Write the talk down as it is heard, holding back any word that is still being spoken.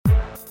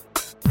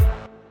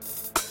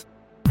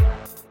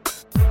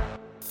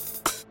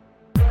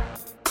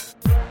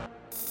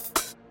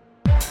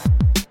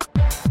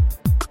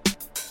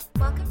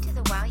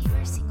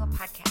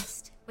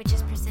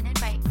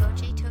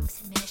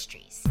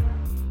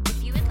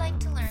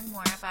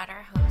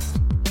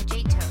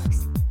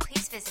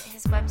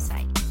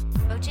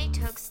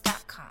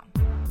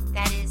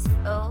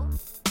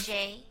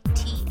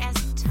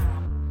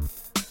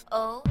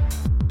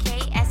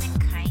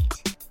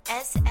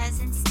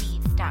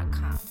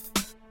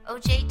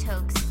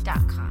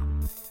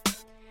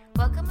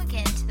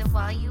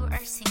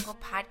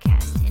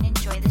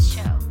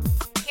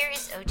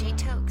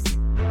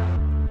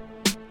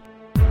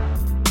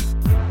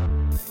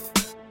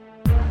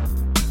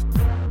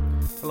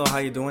Hello, how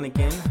you doing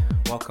again?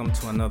 Welcome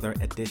to another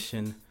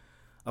edition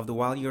of the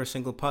While You're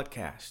Single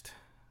podcast.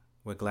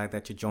 We're glad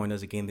that you joined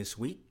us again this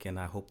week, and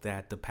I hope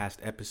that the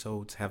past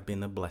episodes have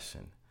been a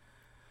blessing.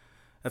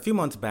 A few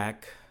months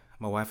back,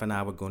 my wife and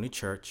I were going to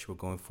church. We're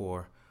going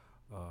for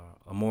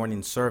a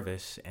morning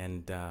service,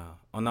 and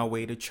on our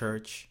way to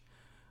church,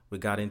 we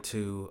got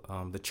into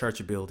the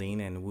church building,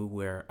 and we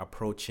were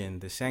approaching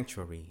the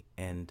sanctuary.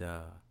 And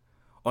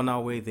on our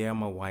way there,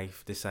 my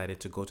wife decided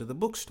to go to the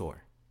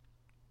bookstore.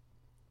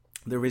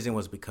 The reason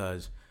was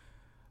because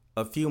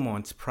a few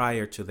months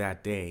prior to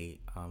that day,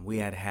 we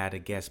had a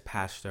guest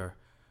pastor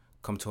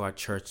come to our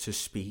church to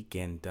speak,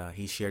 and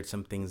he shared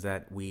some things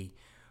that we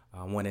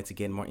wanted to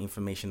get more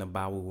information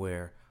about. We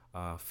were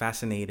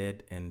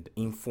fascinated and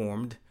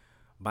informed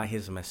by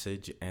his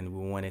message, and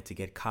we wanted to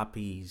get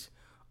copies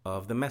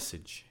of the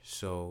message.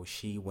 So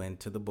she went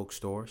to the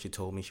bookstore. She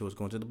told me she was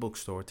going to the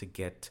bookstore to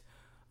get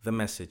the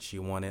message. She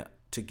wanted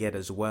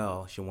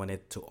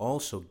to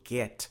also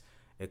get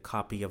a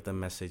copy of the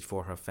message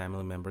for her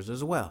family members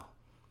as well.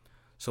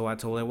 So I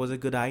told her it was a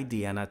good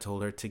idea, and I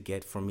told her to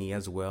get for me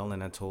as well.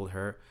 And I told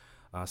her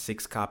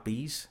 6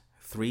 copies,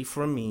 3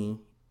 for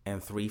me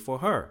and 3 for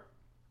her.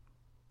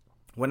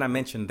 When I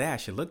mentioned that,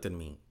 she looked at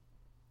me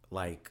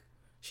like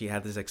she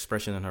had this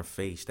expression on her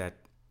face that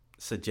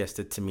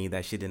suggested to me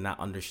that she did not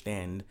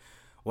understand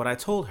what I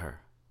told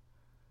her.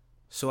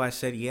 So I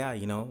said, yeah,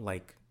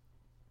 like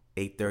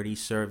 8:30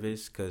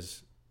 service,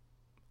 because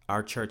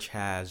our church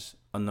has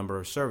a number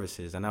of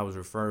services, and I was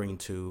referring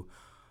to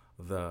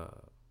the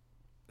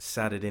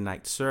Saturday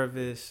night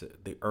service,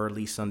 the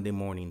early Sunday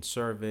morning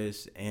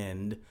service,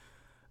 and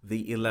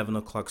the 11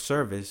 o'clock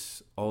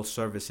service, all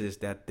services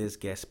that this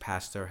guest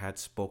pastor had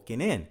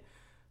spoken in.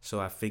 So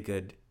I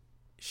figured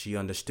she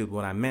understood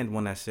what I meant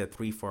when I said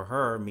 3 for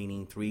her,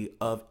 meaning 3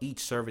 of each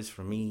service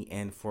for me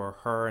and for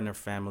her and her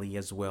family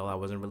as well. I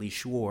wasn't really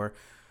sure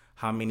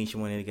how many she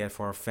wanted to get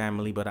for her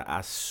family, but I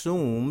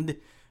assumed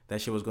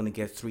that she was going to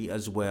get 3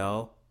 as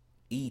well,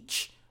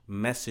 each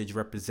message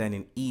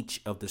representing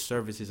each of the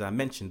services I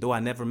mentioned. Though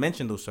I never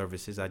mentioned those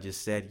services, I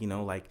just said,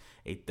 like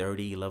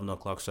 8:30, 11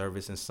 o'clock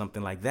service and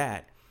something like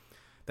that.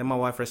 Then my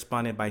wife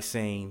responded by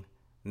saying,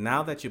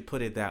 now that you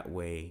put it that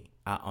way,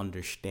 I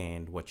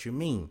understand what you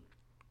mean.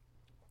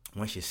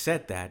 When she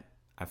said that,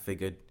 I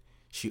figured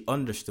she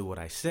understood what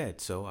I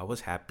said. So I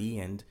was happy,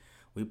 and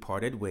we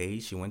parted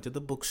ways. She went to the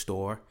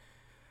bookstore,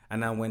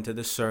 and I went to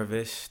the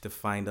service to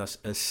find us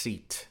a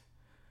seat.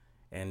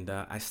 And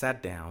I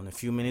sat down. A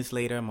few minutes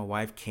later, my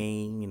wife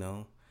came,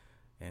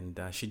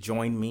 and she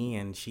joined me,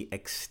 and she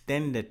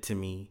extended to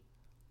me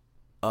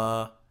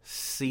a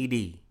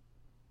CD.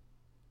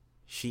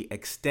 She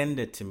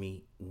extended to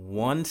me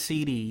one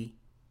CD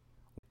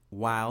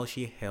while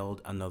she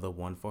held another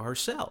one for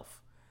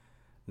herself.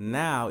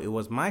 Now it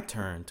was my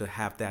turn to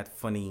have that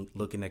funny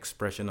looking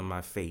expression on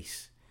my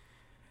face.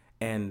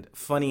 And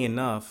funny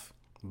enough,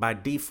 by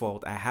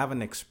default, I have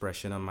an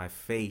expression on my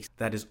face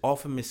that is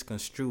often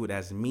misconstrued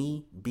as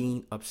me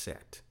being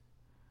upset.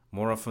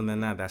 More often than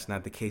not, that's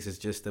not the case. It's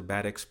just a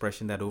bad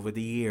expression that over the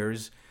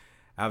years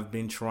I've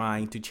been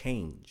trying to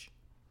change.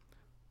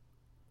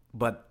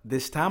 But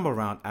this time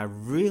around, I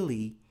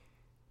really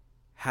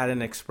had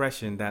an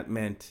expression that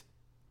meant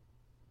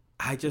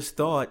I just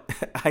thought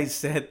I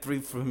said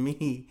 3 for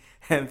me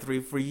and 3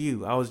 for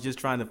you. I was just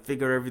trying to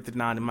figure everything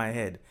out in my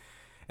head.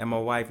 And my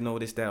wife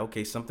noticed that,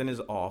 okay, something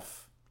is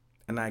off.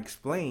 And I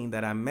explained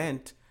that I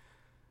meant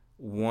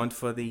 1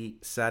 for the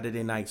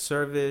Saturday night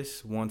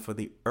service, 1 for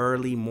the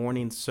early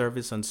morning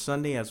service on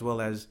Sunday, as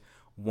well as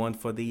 1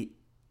 for the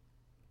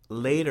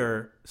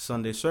later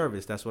Sunday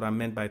service. That's what I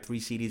meant by 3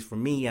 CDs for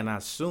me. And I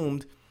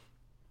assumed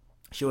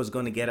she was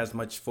going to get as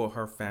much for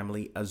her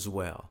family as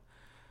well.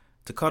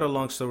 To cut a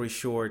long story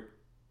short,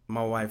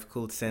 my wife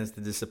could sense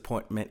the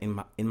disappointment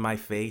in my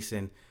face,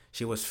 and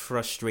she was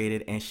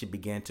frustrated, and she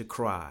began to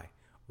cry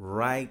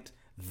right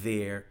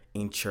there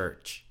in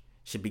church.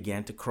 She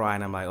began to cry,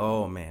 and I'm like,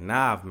 oh man,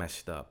 now I've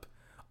messed up.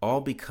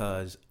 All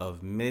because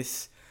of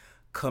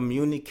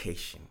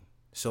miscommunication.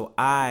 So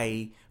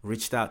I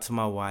reached out to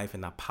my wife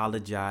and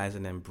apologized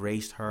and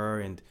embraced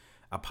her and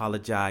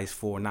apologized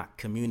for not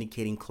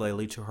communicating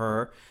clearly to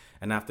her.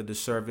 And after the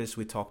service,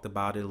 we talked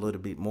about it a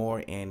little bit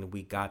more, and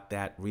we got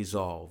that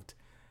resolved.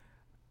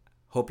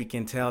 Hope you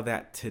can tell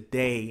that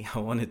today I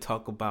want to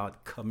talk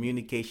about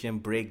communication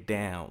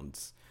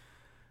breakdowns.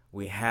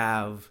 We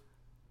have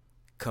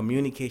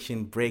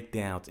communication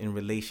breakdowns in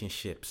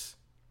relationships.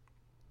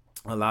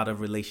 A lot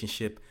of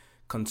relationship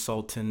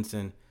consultants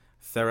and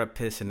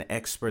therapists and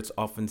experts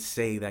often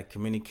say that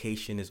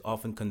communication is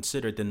often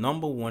considered the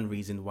number one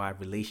reason why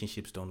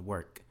relationships don't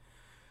work.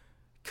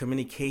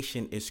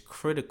 Communication is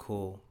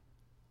critical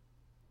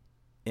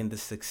in the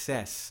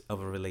success of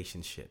a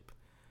relationship.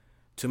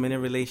 Too many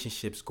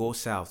relationships go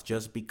south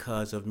just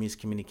because of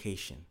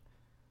miscommunication.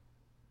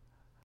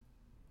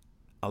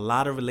 A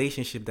lot of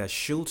relationships that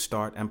should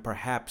start and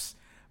perhaps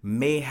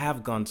may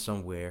have gone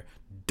somewhere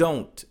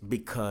don't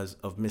because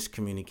of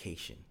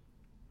miscommunication.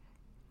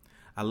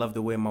 I love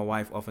the way my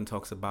wife often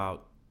talks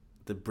about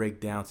the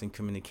breakdowns in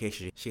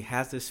communication. She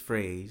has this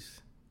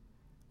phrase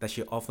that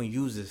she often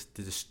uses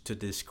to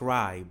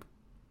describe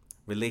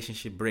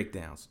relationship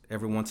breakdowns.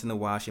 Every once in a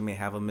while, she may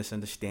have a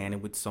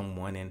misunderstanding with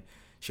someone, and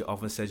she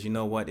often says, you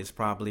know what, it's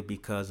probably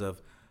because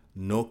of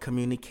no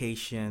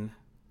communication,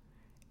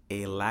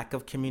 a lack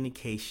of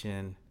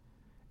communication,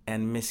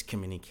 and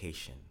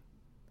miscommunication.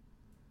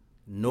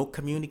 No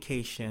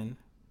communication,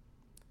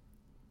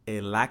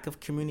 a lack of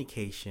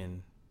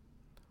communication,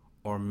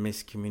 or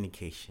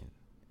miscommunication.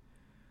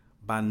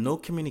 By no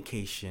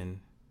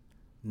communication,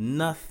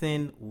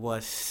 nothing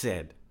was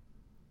said.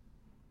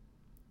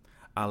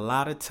 A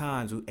lot of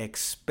times we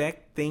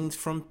expect things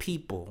from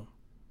people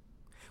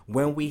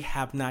when we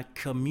have not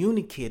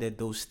communicated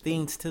those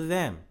things to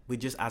them. We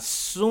just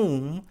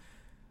assume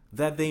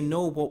that they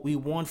know what we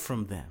want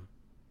from them.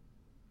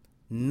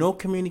 No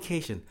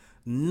communication.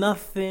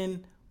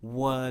 Nothing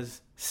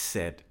was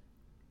said.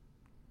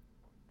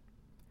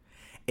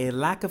 A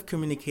lack of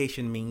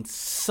communication means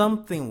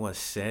something was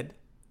said,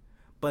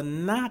 but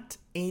not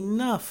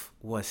enough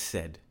was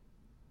said.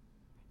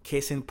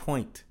 Case in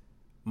point,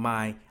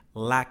 my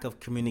lack of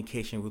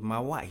communication with my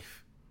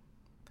wife.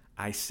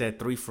 I said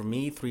 3 for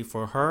me, 3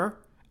 for her.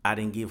 I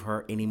didn't give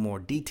her any more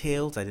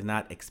details. I did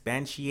not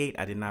expatiate.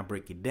 I did not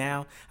break it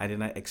down. I did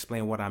not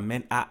explain what I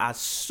meant. I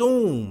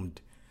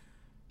assumed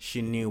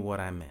she knew what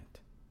I meant.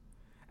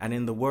 And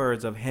in the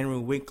words of Henry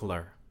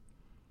Winkler,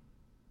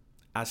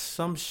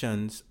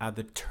 assumptions are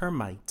the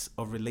termites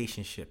of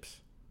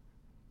relationships.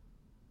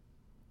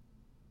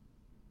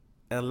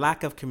 A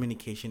lack of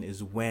communication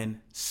is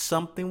when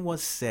something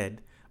was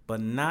said, but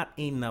not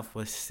enough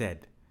was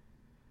said.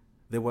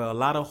 There were a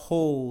lot of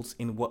holes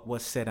in what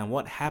was said. And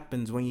what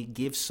happens when you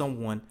give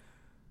someone,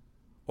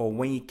 or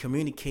when you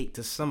communicate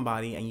to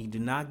somebody and you do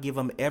not give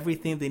them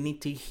everything they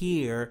need to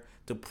hear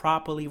to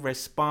properly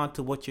respond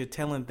to what you're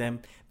telling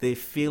them, they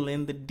fill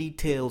in the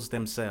details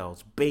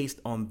themselves based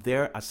on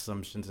their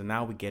assumptions, and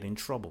now we get in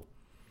trouble.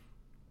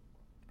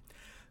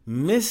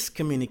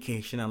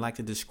 Miscommunication, I like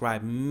to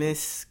describe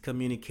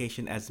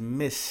miscommunication as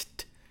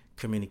missed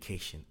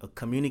communication, a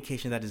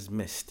communication that is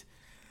missed.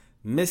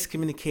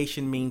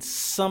 Miscommunication means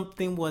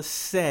something was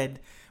said,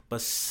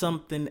 but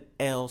something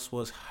else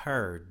was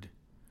heard.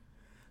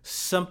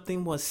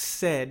 Something was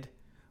said,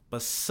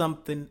 but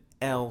something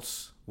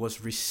else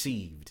was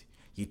received.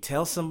 You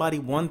tell somebody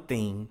one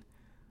thing,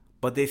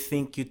 but they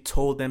think you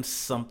told them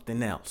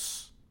something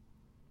else.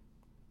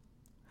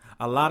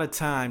 A lot of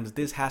times,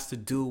 this has to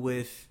do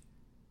with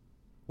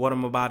what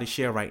I'm about to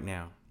share right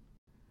now.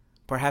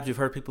 Perhaps you've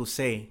heard people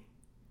say,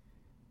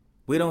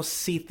 we don't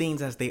see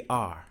things as they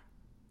are.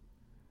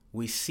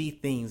 We see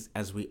things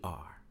as we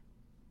are.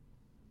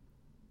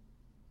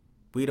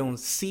 We don't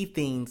see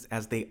things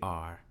as they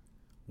are.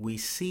 We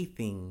see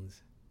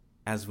things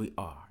as we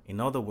are. In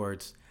other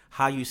words,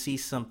 how you see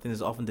something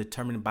is often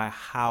determined by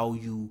how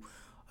you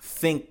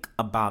think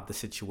about the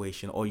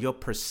situation or your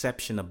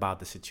perception about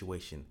the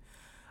situation.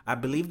 I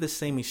believe the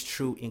same is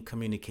true in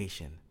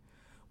communication.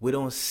 We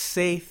don't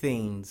say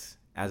things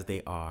as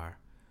they are.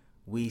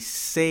 We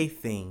say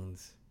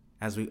things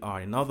as we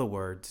are. In other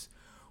words,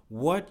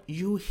 what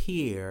you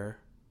hear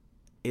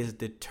is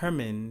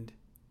determined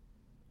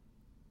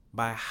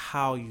by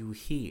how you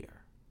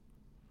hear.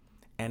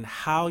 And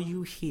how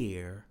you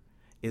hear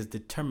is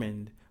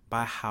determined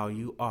by how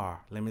you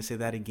are. Let me say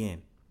that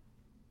again.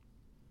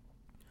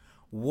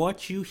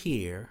 What you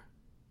hear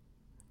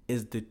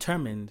is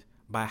determined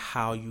by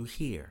how you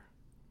hear.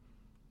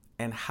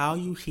 And how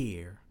you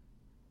hear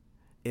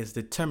is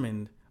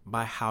determined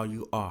by how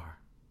you are.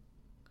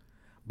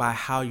 By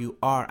how you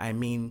are, I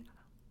mean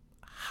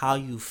how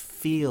you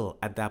feel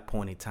at that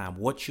point in time,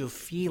 what you're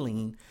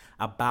feeling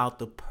about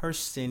the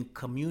person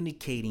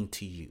communicating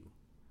to you.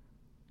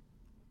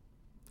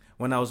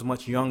 When I was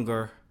much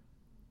younger,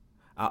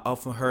 I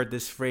often heard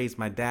this phrase.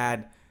 My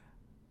dad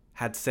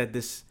had said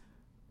this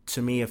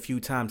to me a few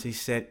times. He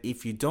said,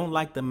 if you don't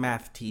like the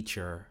math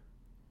teacher,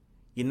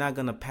 you're not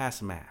going to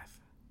pass math.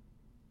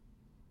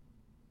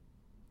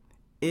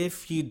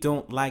 If you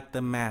don't like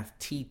the math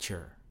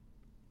teacher,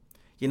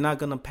 you're not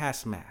going to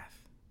pass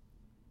math.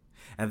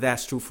 And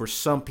that's true for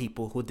some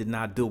people who did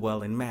not do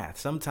well in math.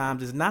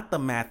 Sometimes it's not the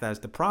math that's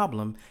the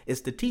problem,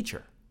 it's the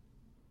teacher.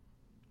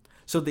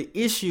 So the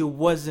issue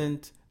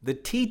wasn't the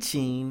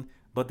teaching,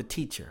 but the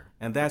teacher.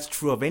 And that's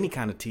true of any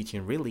kind of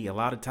teaching, really. A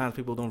lot of times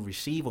people don't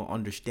receive or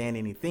understand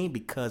anything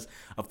because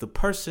of the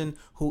person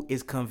who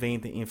is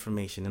conveying the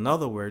information. In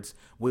other words,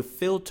 we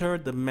filter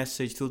the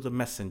message through the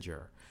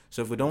messenger.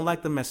 So if we don't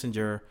like the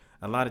messenger,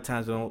 a lot of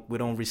times we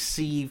don't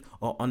receive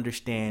or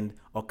understand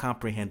or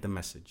comprehend the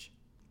message.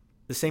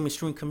 The same is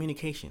true in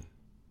communication.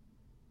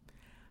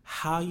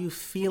 How you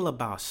feel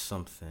about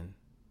something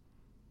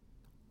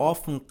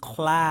often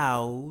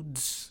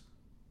clouds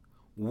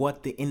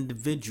what the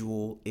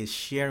individual is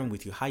sharing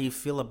with you. How you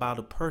feel about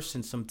a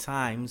person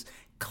sometimes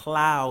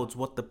clouds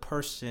what the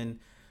person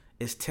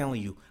is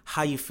telling you.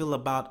 How you feel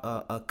about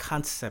a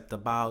concept,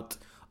 about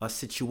a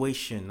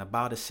situation,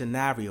 about a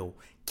scenario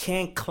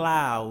can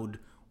cloud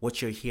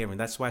what you're hearing.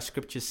 That's why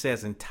scripture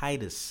says in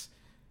Titus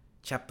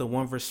chapter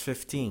 1, verse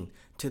 15.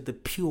 To the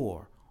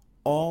pure,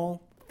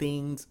 all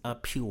things are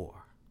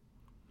pure.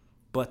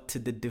 But to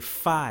the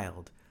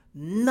defiled,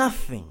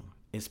 nothing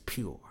is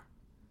pure.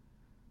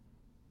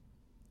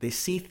 They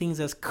see things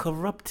as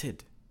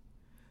corrupted.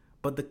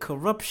 But the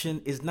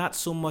corruption is not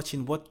so much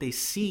in what they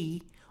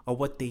see or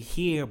what they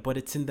hear, but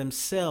it's in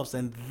themselves.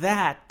 And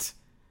that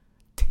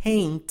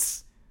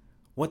taints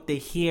what they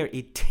hear,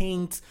 it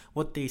taints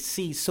what they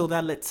see. So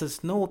that lets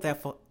us know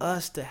that for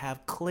us to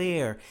have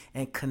clear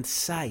and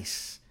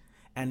concise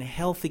and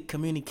healthy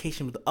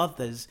communication with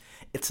others,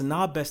 it's in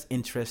our best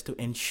interest to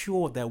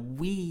ensure that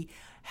we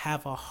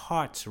have our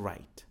hearts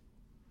right.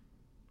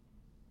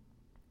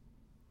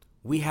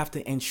 We have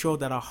to ensure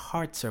that our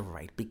hearts are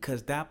right,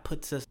 because that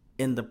puts us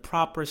in the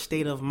proper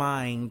state of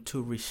mind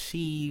to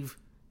receive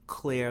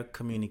clear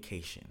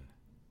communication.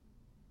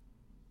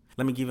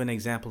 Let me give you an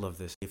example of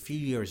this. A few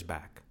years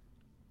back,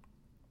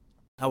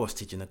 I was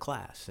teaching a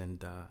class,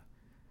 and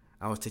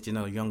I was teaching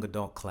a young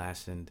adult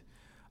class, and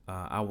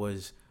I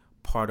was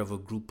part of a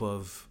group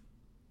of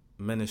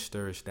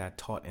ministers that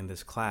taught in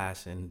this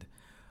class. And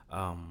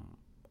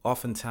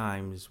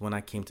oftentimes when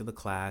I came to the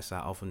class, I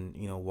often,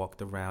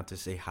 walked around to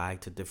say hi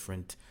to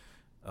different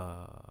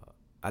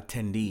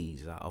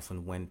attendees. I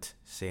often went,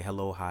 say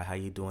hello, hi, how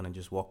you doing, and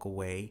just walk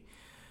away.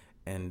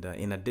 And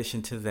in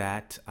addition to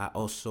that, I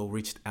also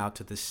reached out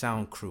to the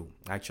sound crew.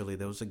 Actually,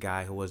 there was a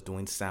guy who was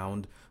doing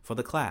sound for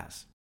the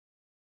class.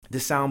 The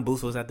sound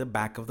booth was at the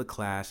back of the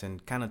class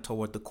and kind of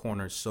toward the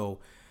corner, so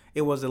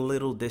it was a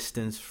little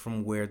distance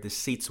from where the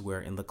seats were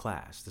in the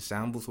class. The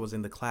sound booth was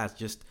in the class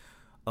just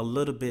a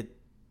little bit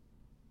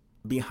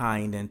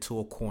behind and to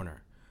a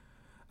corner.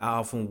 I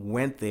often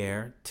went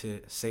there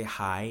to say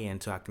hi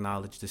and to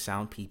acknowledge the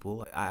sound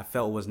people. I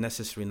felt it was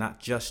necessary not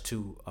just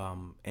to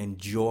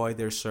enjoy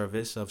their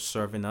service of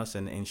serving us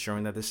and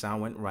ensuring that the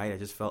sound went right. I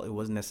just felt it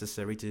was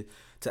necessary to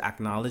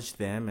acknowledge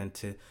them and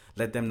to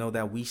let them know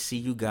that we see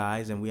you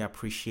guys and we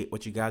appreciate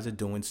what you guys are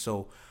doing.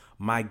 So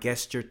my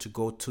gesture to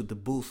go to the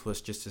booth was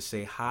just to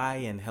say hi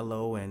and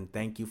hello and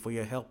thank you for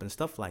your help and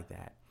stuff like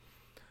that.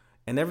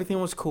 And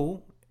everything was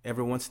cool.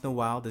 Every once in a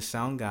while, the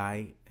sound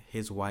guy,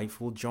 his wife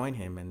will join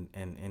him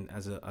and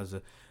as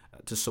a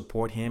to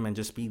support him and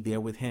just be there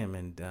with him.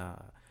 And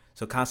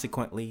so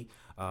consequently,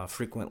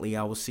 frequently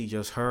I will see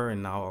just her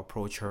and I'll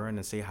approach her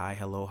and say hi,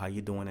 hello, how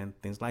you doing, and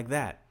things like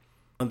that.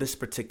 On this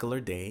particular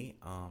day,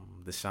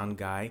 the sound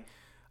guy,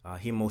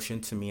 he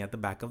motioned to me at the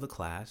back of the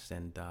class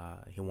and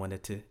he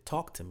wanted to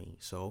talk to me.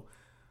 So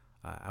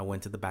I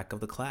went to the back of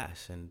the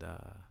class and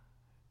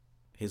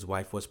his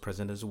wife was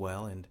present as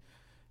well. And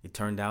it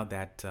turned out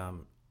that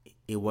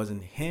it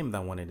wasn't him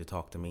that wanted to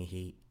talk to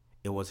me.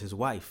 It was his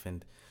wife.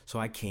 And so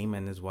I came,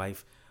 and his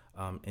wife,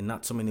 in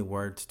not so many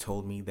words,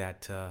 told me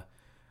that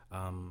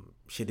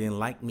she didn't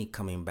like me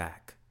coming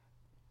back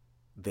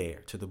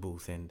there to the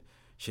booth, and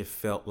she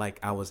felt like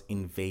I was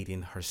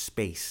invading her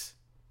space.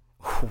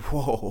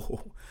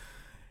 Whoa.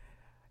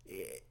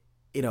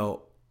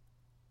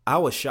 I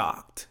was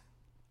shocked,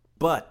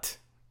 but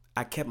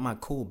I kept my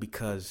cool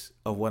because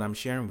of what I'm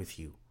sharing with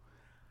you.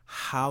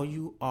 How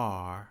you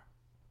are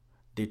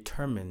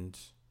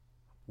determines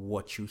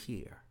what you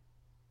hear.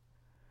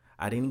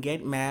 I didn't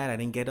get mad. I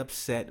didn't get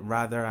upset.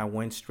 Rather, I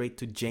went straight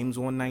to James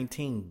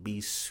 1:19.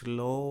 Be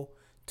slow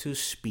to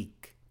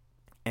speak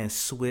and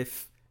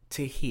swift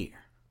to hear,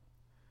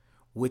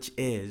 which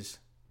is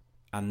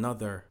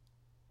another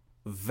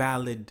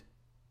valid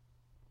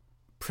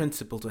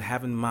principle to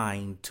have in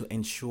mind to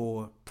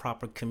ensure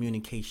proper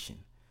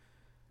communication.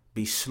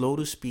 Be slow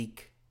to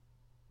speak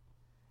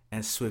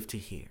and swift to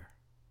hear.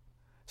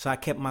 So I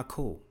kept my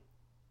cool.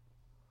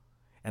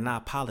 And I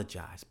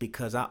apologized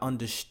because I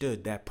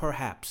understood that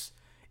perhaps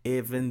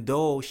even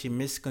though she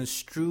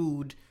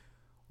misconstrued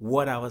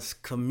what I was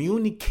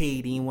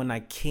communicating when I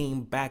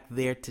came back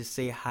there to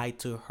say hi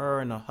to her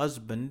and her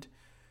husband,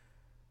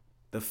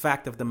 the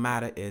fact of the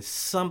matter is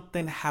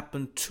something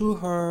happened to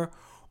her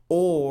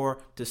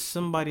or to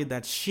somebody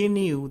that she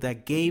knew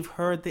that gave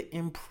her the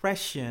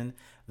impression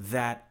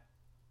that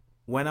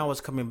when I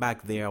was coming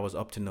back there, I was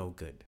up to no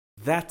good.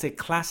 That's a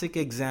classic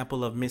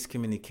example of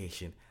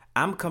miscommunication.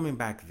 I'm coming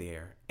back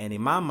there, and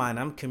in my mind,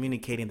 I'm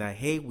communicating that,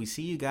 hey, we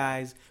see you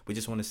guys. We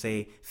just want to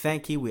say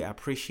thank you. We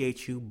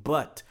appreciate you.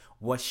 But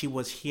what she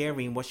was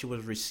hearing, what she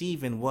was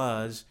receiving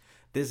was,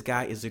 this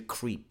guy is a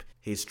creep.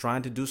 He's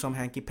trying to do some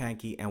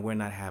hanky-panky, and we're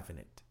not having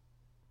it.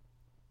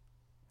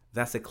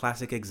 That's a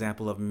classic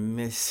example of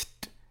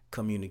missed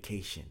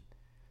communication.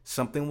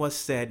 Something was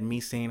said, me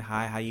saying,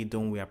 hi, how you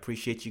doing? We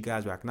appreciate you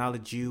guys. We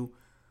acknowledge you.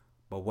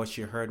 But what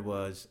she heard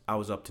was, I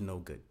was up to no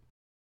good.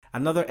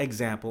 Another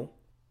example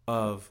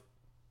of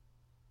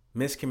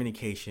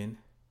miscommunication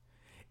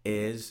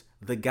is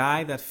the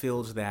guy that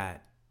feels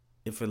that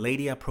if a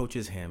lady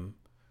approaches him,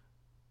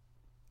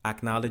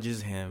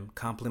 acknowledges him,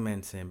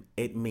 compliments him,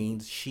 it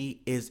means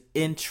she is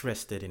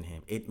interested in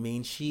him. It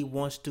means she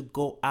wants to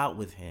go out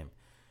with him.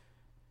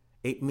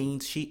 It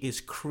means she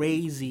is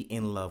crazy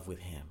in love with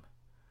him.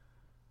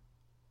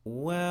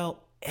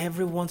 Well,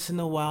 every once in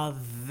a while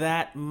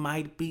that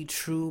might be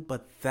true,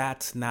 but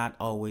that's not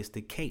always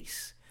the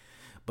case.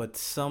 But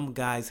some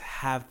guys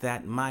have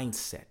that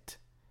mindset.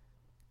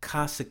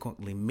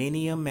 Consequently,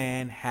 many a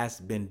man has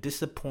been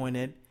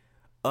disappointed,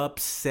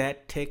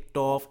 upset, ticked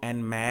off,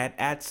 and mad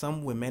at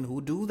some women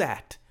who do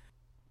that.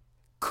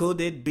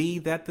 Could it be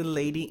that the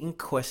lady in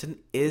question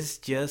is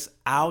just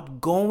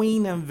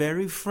outgoing and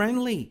very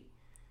friendly?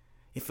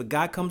 If a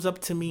guy comes up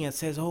to me and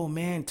says, "Oh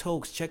man,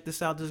 Tokes, check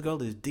this out. This girl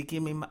is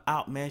digging me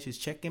out, man. She's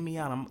checking me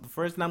out." The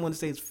first thing I'm going to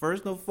say is,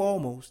 first and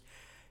foremost,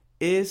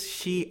 is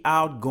she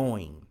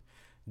outgoing?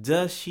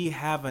 Does she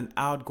have an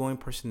outgoing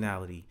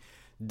personality?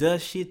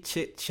 Does she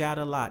chit-chat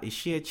a lot? Is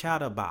she a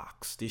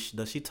chatterbox?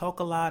 Does she talk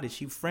a lot? Is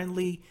she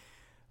friendly?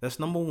 That's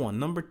number one.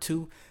 Number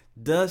two,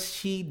 does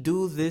she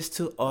do this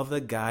to other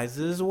guys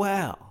as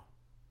well?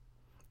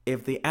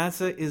 If the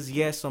answer is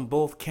yes on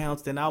both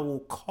counts, then I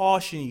will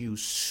caution you,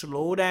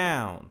 slow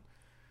down.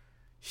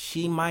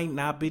 She might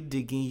not be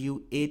digging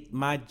you. It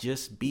might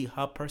just be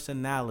her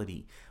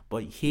personality.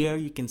 But here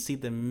you can see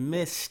the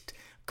missed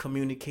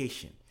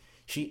communication.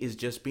 She is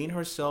just being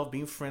herself,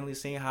 being friendly,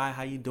 saying, "Hi,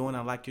 how you doing?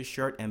 I like your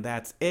shirt," and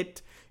that's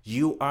it.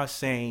 You are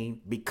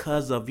saying,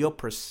 because of your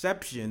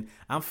perception,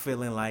 I'm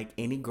feeling like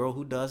any girl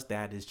who does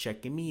that is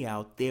checking me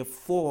out.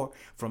 Therefore,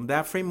 from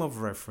that frame of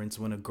reference,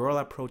 when a girl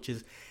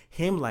approaches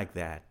him like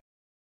that,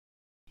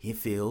 he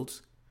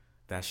feels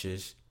that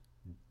she's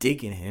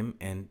digging him,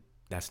 and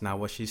that's not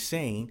what she's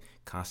saying.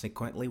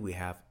 Consequently, we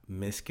have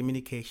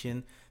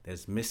miscommunication.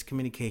 There's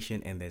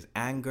miscommunication, and there's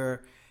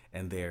anger,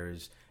 and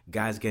there's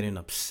guys getting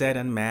upset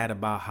and mad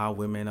about how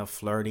women are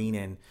flirting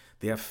and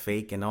they're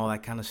fake and all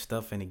that kind of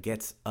stuff, and it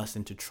gets us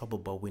into trouble.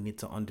 But we need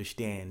to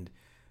understand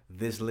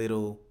these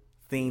little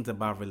things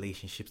about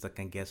relationships that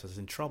can get us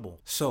in trouble.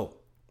 So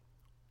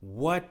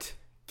what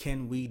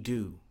can we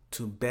do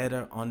to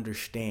better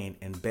understand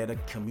and better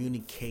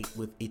communicate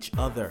with each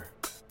other?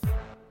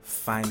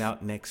 Find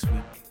out next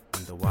week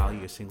on the While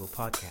You're Single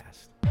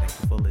podcast. Thank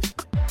you for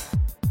listening.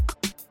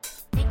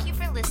 Thank you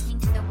for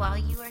listening to the While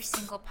You Are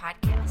Single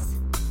podcast.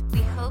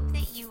 We hope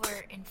that you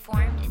were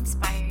informed,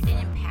 inspired,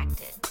 and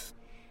impacted.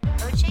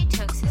 O.J.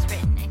 Tokes has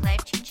written a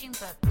life-changing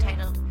book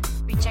titled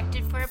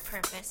Rejected for a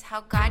Purpose: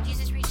 How God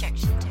Uses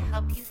Rejection to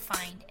Help You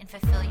Find and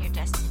Fulfill Your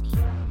Destiny.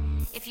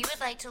 If you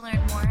would like to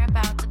learn more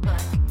about the book,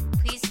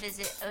 please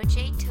visit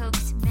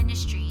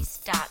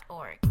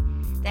ojtokesministries.org.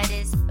 That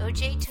is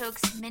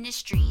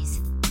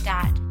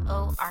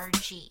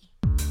ojtokesministries.org.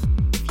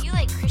 If you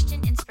like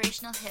Christian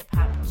inspirational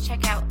hip-hop,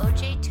 check out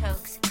O.J.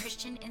 Tokes'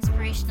 Christian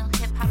inspirational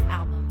hip-hop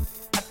album,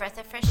 A Breath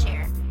of Fresh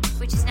Air,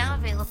 which is now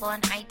available on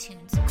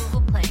iTunes,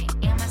 Google Play,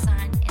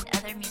 Amazon, and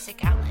other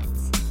music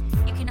outlets.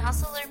 You can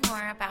also learn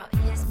more about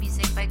his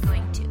music by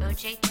going to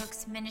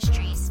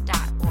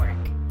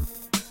ojtokesministries.org.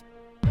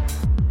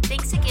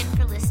 Thanks again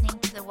for listening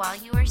to the While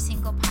You Are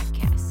Single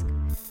podcast,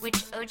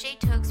 which O.J.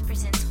 Tokes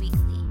presents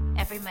weekly,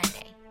 every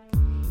Monday.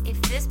 If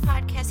this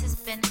podcast has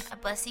been a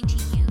blessing to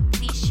you,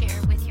 please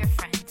share with your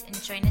friends and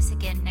join us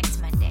again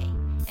next Monday.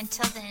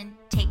 Until then,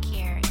 take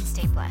care and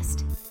stay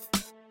blessed.